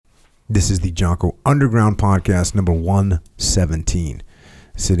This is the Jocko Underground Podcast, number 117.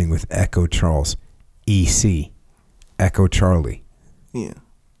 Sitting with Echo Charles, EC, Echo Charlie. Yeah.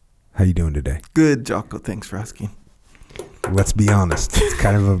 How you doing today? Good, Jocko. Thanks for asking. Let's be honest. It's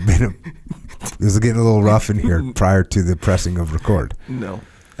kind of it was getting a little rough in here prior to the pressing of record. No,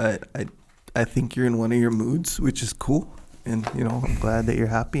 I think you're in one of your moods, which is cool, and I'm glad that you're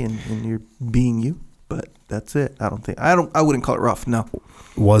happy and you're being you. But that's it. I wouldn't call it rough. No.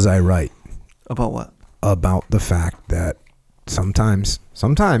 Was I right? About what? About the fact that sometimes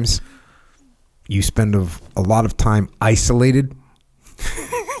you spend a lot of time isolated.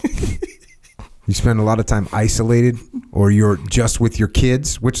 You spend a lot of time isolated, or you're just with your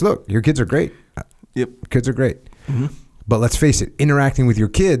kids, which, look, your kids are great. Yep. Kids are great. Mm-hmm. But let's face it, interacting with your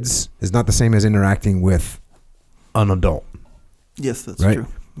kids is not the same as interacting with an adult. Yes, that's right? true.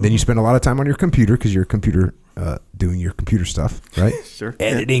 Mm-hmm. Then you spend a lot of time on your computer because you're a computer, doing your computer stuff, right? Sure.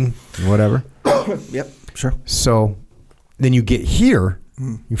 Editing, whatever. Yep, sure. So then you get here,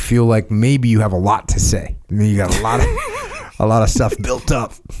 you feel like maybe you have a lot to say. I mean, you got a lot of stuff built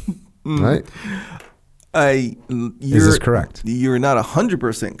up. Right? Is this correct? You're not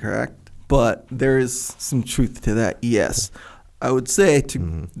 100% correct, but there is some truth to that. Yes. I would say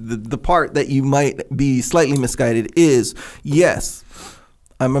the part that you might be slightly misguided is, yes,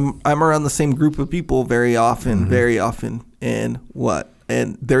 I'm around the same group of people very often, and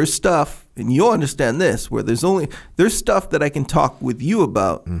there's stuff, and you'll understand this, where there's stuff that I can talk with you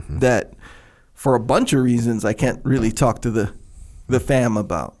about that for a bunch of reasons I can't really talk to the fam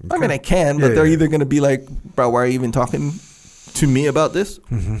about. Okay. I mean, I can, but they're either going to be like, bro, why are you even talking to me about this?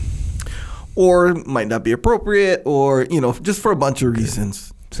 Mm-hmm. Or might not be appropriate, or, just for a bunch of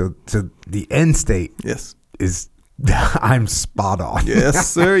reasons. So the end state is I'm spot on.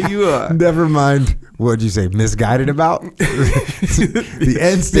 Yes, sir, you are. Never mind, what'd you say, misguided about? The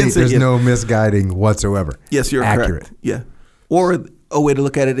end state, there's no misguiding whatsoever. Yes, you're accurate. Correct. Yeah. Or a way to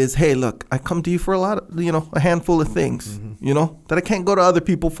look at it is, hey, look, I come to you for a lot of, a handful of things, that I can't go to other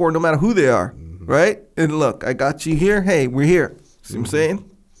people for no matter who they are, right? And look, I got you here. Hey, we're here. See what I'm saying?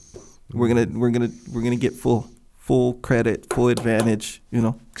 We're gonna get full credit, full advantage,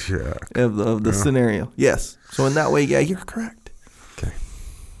 of the scenario. Yes. So in that way, yeah, you're correct. Okay.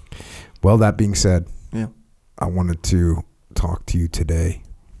 Well, that being said, I I wanted to talk to you today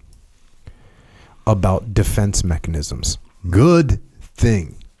about defense mechanisms. Good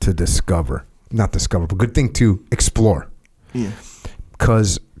thing to discover. Not discover, but good thing to explore. Yeah.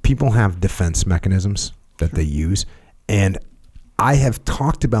 Because people have defense mechanisms that they use. And I have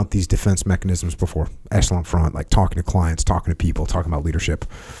talked about these defense mechanisms before. Echelon front, like talking to clients, talking to people, talking about leadership.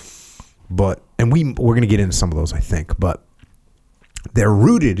 We're going to get into some of those, I think. But they're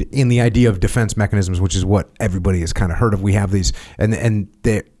rooted in the idea of defense mechanisms, which is what everybody has kind of heard of. We have these, and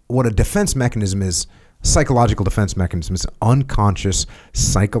what a defense mechanism is. Psychological defense mechanism is an unconscious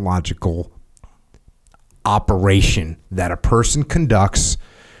psychological operation that a person conducts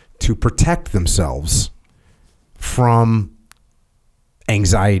to protect themselves from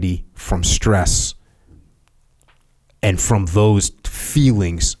anxiety, from stress, and from those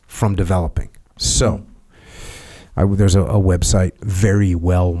feelings from developing. So there's a website,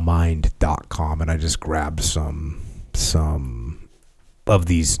 verywellmind.com, and I just grabbed some of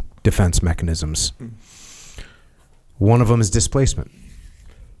these defense mechanisms. One of them is displacement,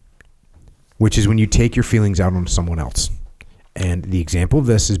 which is when you take your feelings out on someone else. And the example of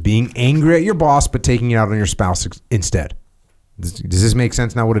this is being angry at your boss, but taking it out on your spouse instead. Does this make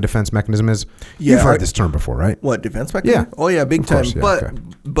sense now what a defense mechanism is? Yeah, You've heard this term before, right? What, defense mechanism? Yeah. Oh, yeah, big time. Course, yeah,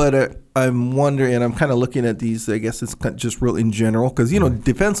 but I'm wondering, and I'm kind of looking at these, I guess it's just real in general, because,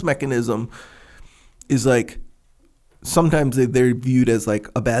 defense mechanism is like, sometimes they're viewed as like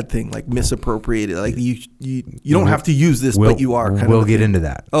a bad thing, like misappropriated. Like you don't have to use this, but you are. We'll get into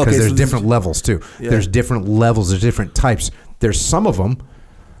that because there's different levels too. Yeah. There's different levels. There's different types. There's some of them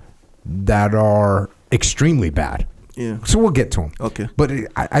that are extremely bad. Yeah. So we'll get to them. Okay. But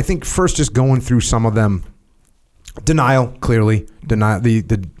I think first, just going through some of them. Denial, clearly,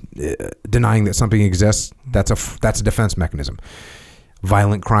 denying that something exists. That's a defense mechanism.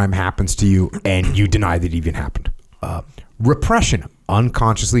 Violent crime happens to you, and you deny that it even happened. Repression,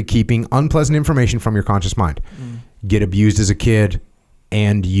 unconsciously keeping unpleasant information from your conscious mind. Get abused as a kid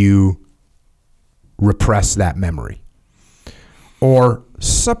and you repress that memory. Or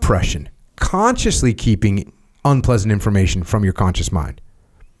suppression, consciously keeping unpleasant information from your conscious mind.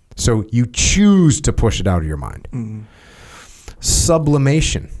 So you choose to push it out of your mind.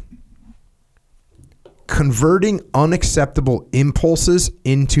 Sublimation, converting unacceptable impulses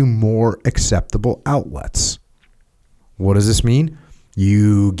into more acceptable outlets. What does this mean?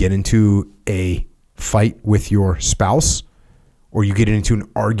 You get into a fight with your spouse, or you get into an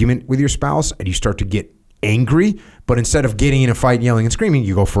argument with your spouse and you start to get angry, but instead of getting in a fight, yelling and screaming,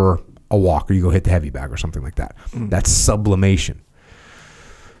 you go for a walk or you go hit the heavy bag or something like that. That's sublimation.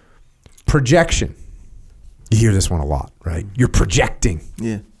 Projection. You hear this one a lot, right? You're projecting.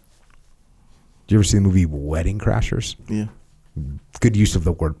 Yeah. Do you ever see the movie Wedding Crashers? Yeah. Good use of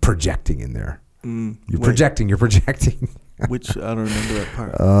the word projecting in there. You're projecting. Which I don't remember that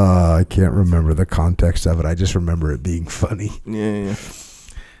part. I can't remember the context of it. I just remember it being funny. Yeah.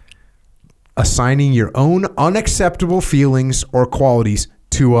 Assigning your own unacceptable feelings or qualities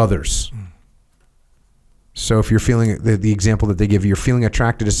to others. So if you're feeling, the example that they give you, you're feeling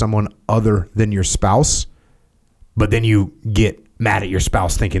attracted to someone other than your spouse, but then you get mad at your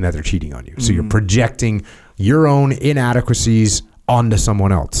spouse thinking that they're cheating on you. So you're projecting your own inadequacies onto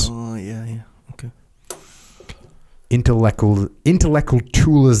someone else. Oh, yeah. Okay.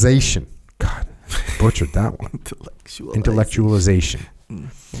 Intellectualization. God, butchered that one. Intellectualization.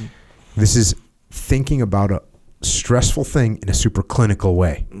 This is thinking about a stressful thing in a super clinical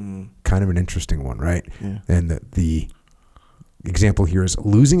way. Kind of an interesting one, right? Yeah. And the example here is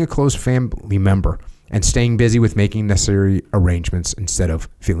losing a close family member and staying busy with making necessary arrangements instead of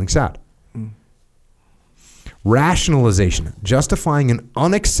feeling sad. Rationalization, justifying an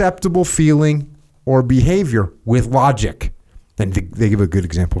unacceptable feeling or behavior with logic. And they give a good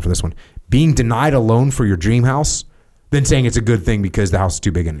example for this one. Being denied a loan for your dream house, then saying it's a good thing because the house is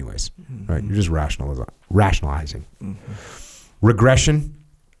too big anyways. Right? You're just rationalizing. Regression,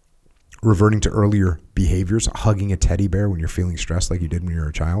 reverting to earlier behaviors, hugging a teddy bear when you're feeling stressed like you did when you were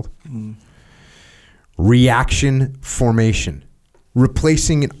a child. Reaction formation,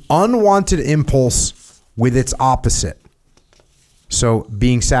 replacing an unwanted impulse with its opposite. So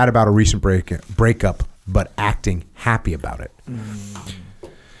being sad about a recent breakup, but acting happy about it.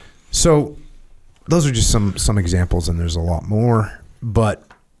 So those are just some examples, and there's a lot more. But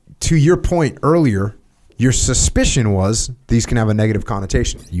to your point earlier, your suspicion was these can have a negative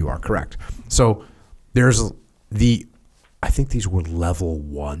connotation. You are correct. So there's I think these were level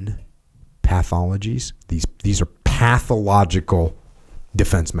 1 pathologies. These are pathological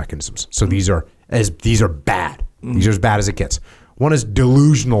defense mechanisms. So these are bad. These are as bad as it gets. One is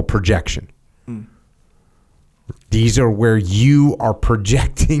delusional projection. These are where you are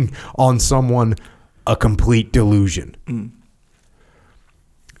projecting on someone a complete delusion.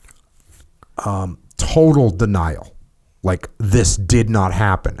 Total denial. Like, this did not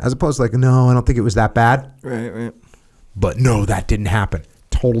happen. As opposed to like, no, I don't think it was that bad. Right. But no, that didn't happen.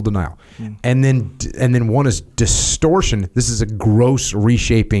 Total denial. And then one is distortion. This is a gross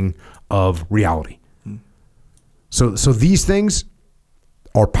reshaping of reality. So these things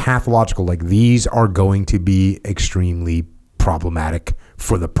are pathological. Like, these are going to be extremely problematic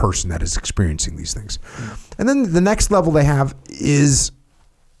for the person that is experiencing these things. And then the next level they have is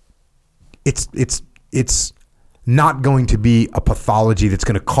it's not going to be a pathology that's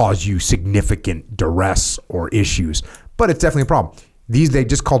going to cause you significant duress or issues, but it's definitely a problem. They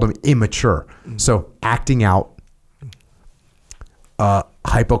just called them immature. So acting out,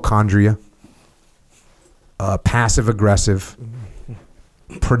 hypochondria, passive aggressive,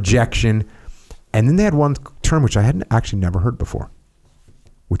 projection, and then they had one term which I hadn't actually never heard before,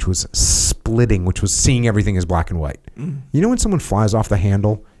 which was splitting, which was seeing everything as black and white. You know when someone flies off the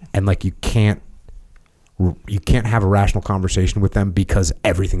handle and like you can't have a rational conversation with them because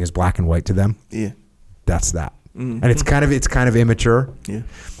everything is black and white to them? Yeah. That's that. And it's kind of immature. Yeah.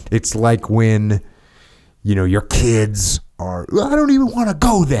 It's like when, your kids are, I don't even want to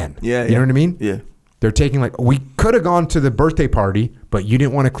go then. Yeah. You know what I mean? Yeah. They're taking like, we could have gone to the birthday party, but you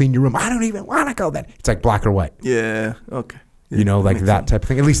didn't want to clean your room. I don't even want to go then. It's like black or white. Yeah. Okay. Yeah, like that type of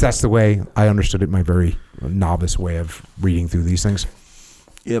thing. At least that's the way I understood it, my very novice way of reading through these things.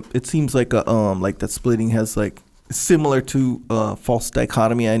 Yep. It seems like like that splitting has like similar to false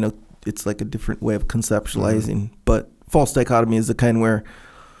dichotomy. I know it's like a different way of conceptualizing, but false dichotomy is the kind where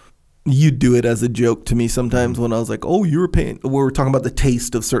you do it as a joke to me sometimes when I was like, oh, we were talking about the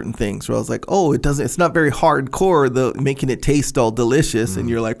taste of certain things, where I was like, oh, it's not very hardcore, making it taste all delicious. And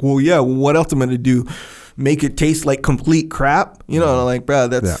you're like, well, yeah, what else am I going to do? Make it taste like complete crap? Like, bro,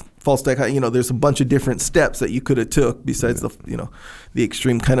 that's false dichotomy. There's a bunch of different steps that you could have took besides the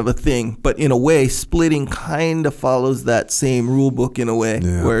extreme kind of a thing. But in a way, splitting kind of follows that same rule book in a way,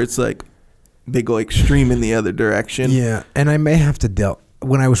 where it's like they go extreme in the other direction. Yeah, and I may have to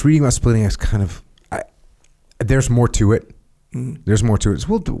when I was reading about splitting, it's kind of there's more to it. There's more to it.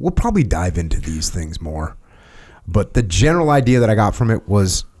 So we'll probably dive into these things more. But the general idea that I got from it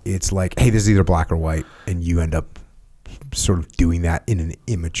was, it's like, hey, this is either black or white, and you end up sort of doing that in an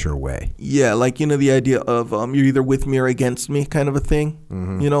immature way. Yeah, like, the idea of you're either with me or against me kind of a thing.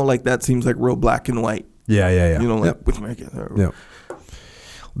 Like that seems like real black and white. Yeah. With me or against me. Yeah.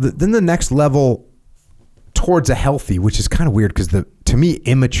 Then the next level towards a healthy, which is kind of weird because to me,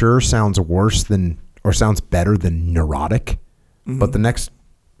 immature sounds worse than, or sounds better than neurotic. But the next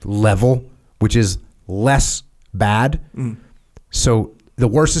level, which is less bad. So the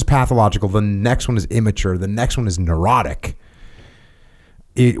worst is pathological. The next one is immature. The next one is neurotic.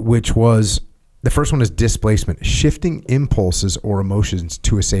 Which was, the first one is displacement, shifting impulses or emotions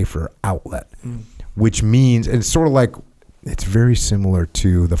to a safer outlet, which means, and it's sort of like, it's very similar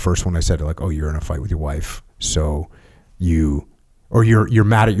to the first one I said, like, oh, you're in a fight with your wife, so you're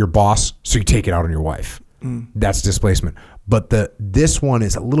mad at your boss, so you take it out on your wife. That's displacement. But this one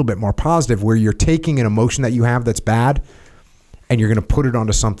is a little bit more positive, where you're taking an emotion that you have that's bad, and you're going to put it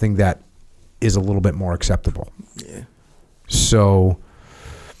onto something that is a little bit more acceptable. Yeah. So,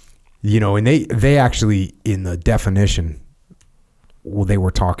 and they actually, in the definition, well, they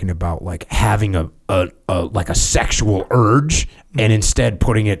were talking about like having a sexual urge and instead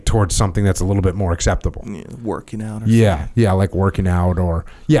putting it towards something that's a little bit more acceptable. Yeah, working out. Yeah, like working out or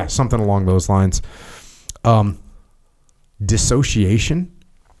something along those lines. Dissociation.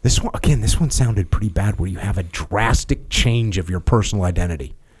 This one sounded pretty bad, where you have a drastic change of your personal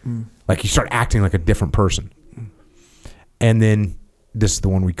identity. Like you start acting like a different person. And then this is the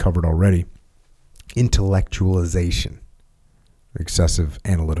one we covered already. Intellectualization. Excessive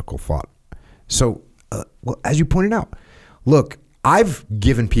analytical thought. So, as you pointed out, look, I've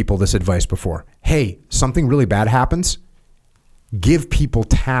given people this advice before. Hey, something really bad happens. Give people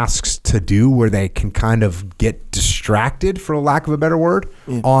tasks to do where they can kind of get distracted, for lack of a better word,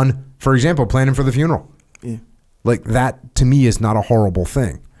 on, for example, planning for the funeral. Yeah. Like that, to me, is not a horrible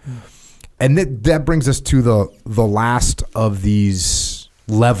thing. And that brings us to the last of these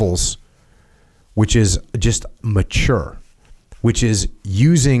levels, which is just mature, which is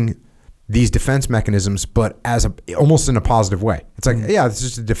using these defense mechanisms, but as almost in a positive way. It's like, it's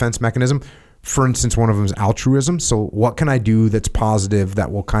just a defense mechanism. For instance, one of them is altruism. So what can I do that's positive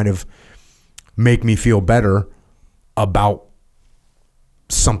that will kind of make me feel better about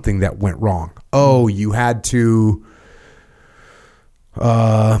something that went wrong? Oh, you had to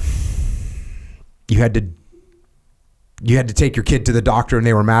take your kid to the doctor and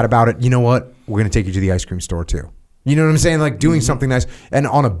they were mad about it. You know what? We're going to take you to the ice cream store too. You know what I'm saying? Like doing something nice. And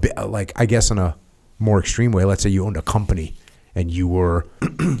on a, like, I guess in a more extreme way, let's say you owned a company and you were,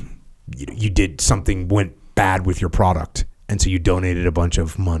 you did something went bad with your product. And so you donated a bunch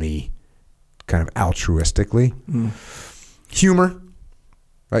of money kind of altruistically. Humor,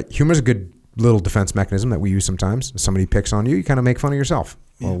 right? Humor is a good little defense mechanism that we use sometimes. If somebody picks on you, you kind of make fun of yourself.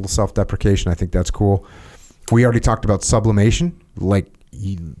 A little self-deprecation. I think that's cool. We already talked about sublimation. Like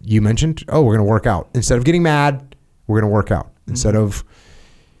you mentioned, we're going to work out. Instead of getting mad, we're going to work out. Instead of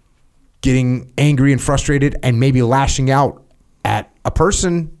getting angry and frustrated and maybe lashing out at a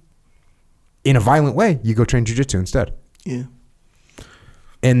person in a violent way, you go train jiu-jitsu instead. Yeah.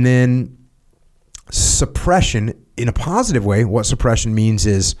 And then suppression in a positive way. What suppression means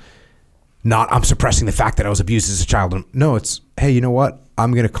is not I'm suppressing the fact that I was abused as a child. No, it's, hey, you know what?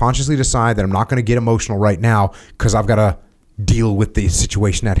 I'm going to consciously decide that I'm not going to get emotional right now because I've got to deal with the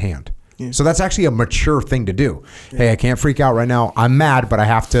situation at hand. Yeah. So that's actually a mature thing to do. Yeah. Hey, I can't freak out right now. I'm mad, but I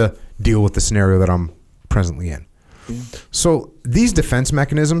have to deal with the scenario that I'm presently in. Yeah. So these defense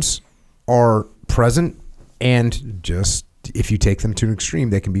mechanisms are present, and just if you take them to an extreme,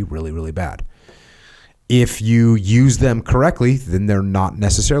 they can be really, really bad. If you use them correctly, then they're not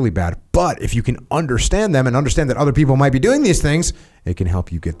necessarily bad. But if you can understand them and understand that other people might be doing these things, it can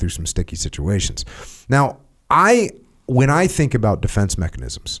help you get through some sticky situations. Now, when I think about defense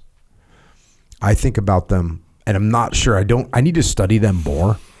mechanisms, I think about them, and I'm not sure, I need to study them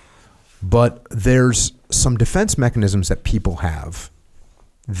more, but there's some defense mechanisms that people have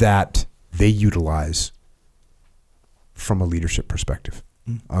that they utilize from a leadership perspective.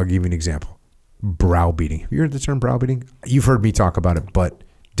 I'll give you an example. Browbeating. Have you heard the term browbeating? You've heard me talk about it, but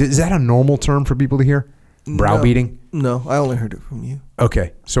is that a normal term for people to hear? Browbeating? No, I only heard it from you.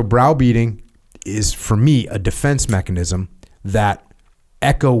 Okay. So browbeating is, for me, a defense mechanism that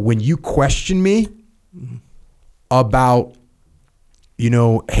echo when you question me about,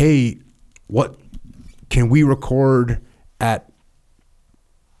 hey, what can we record at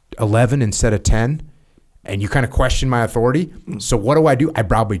 11 instead of 10? And you kind of question my authority. So what do? I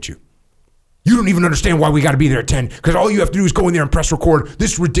browbeat you. You don't even understand why we got to be there at 10 because all you have to do is go in there and press record.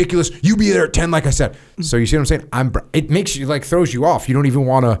 This is ridiculous. You be there at 10 like I said. So you see what I'm saying? It makes you, like, throws you off. You don't even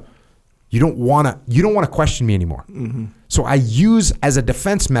want to You don't want to question me anymore. Mm-hmm. So I use, as a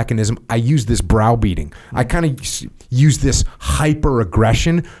defense mechanism, I use this browbeating. I kind of use this hyper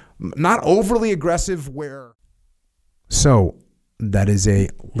aggression, not overly aggressive where. So that is a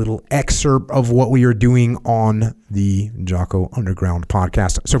little excerpt of what we are doing on the Jocko Underground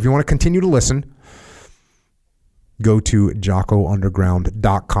podcast. So if you want to continue to listen, go to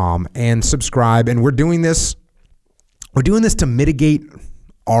jockounderground.com and subscribe. And we're doing this to mitigate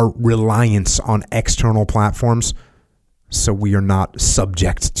our reliance on external platforms, so we are not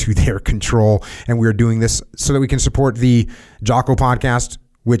subject to their control. And we are doing this so that we can support the Jocko podcast,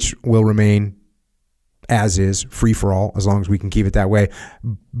 which will remain as is, free for all, as long as we can keep it that way.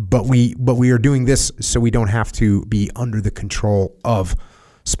 But we are doing this so we don't have to be under the control of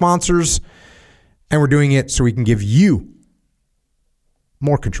sponsors. And we're doing it so we can give you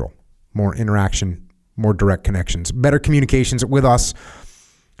more control, more interaction, more direct connections, better communications with us.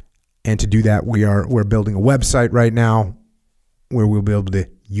 And to do that, we're building a website right now where we'll be able to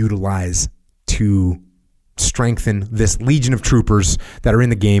utilize to strengthen this legion of troopers that are in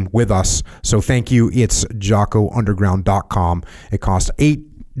the game with us. So thank you. It's jockounderground.com. It costs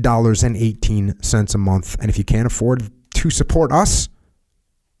 $8.18 a month. And if you can't afford to support us,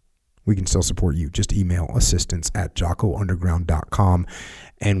 we can still support you. Just email assistance@jockounderground.com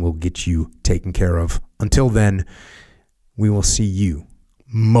and we'll get you taken care of. Until then, we will see you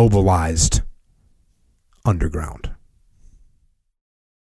mobilized underground.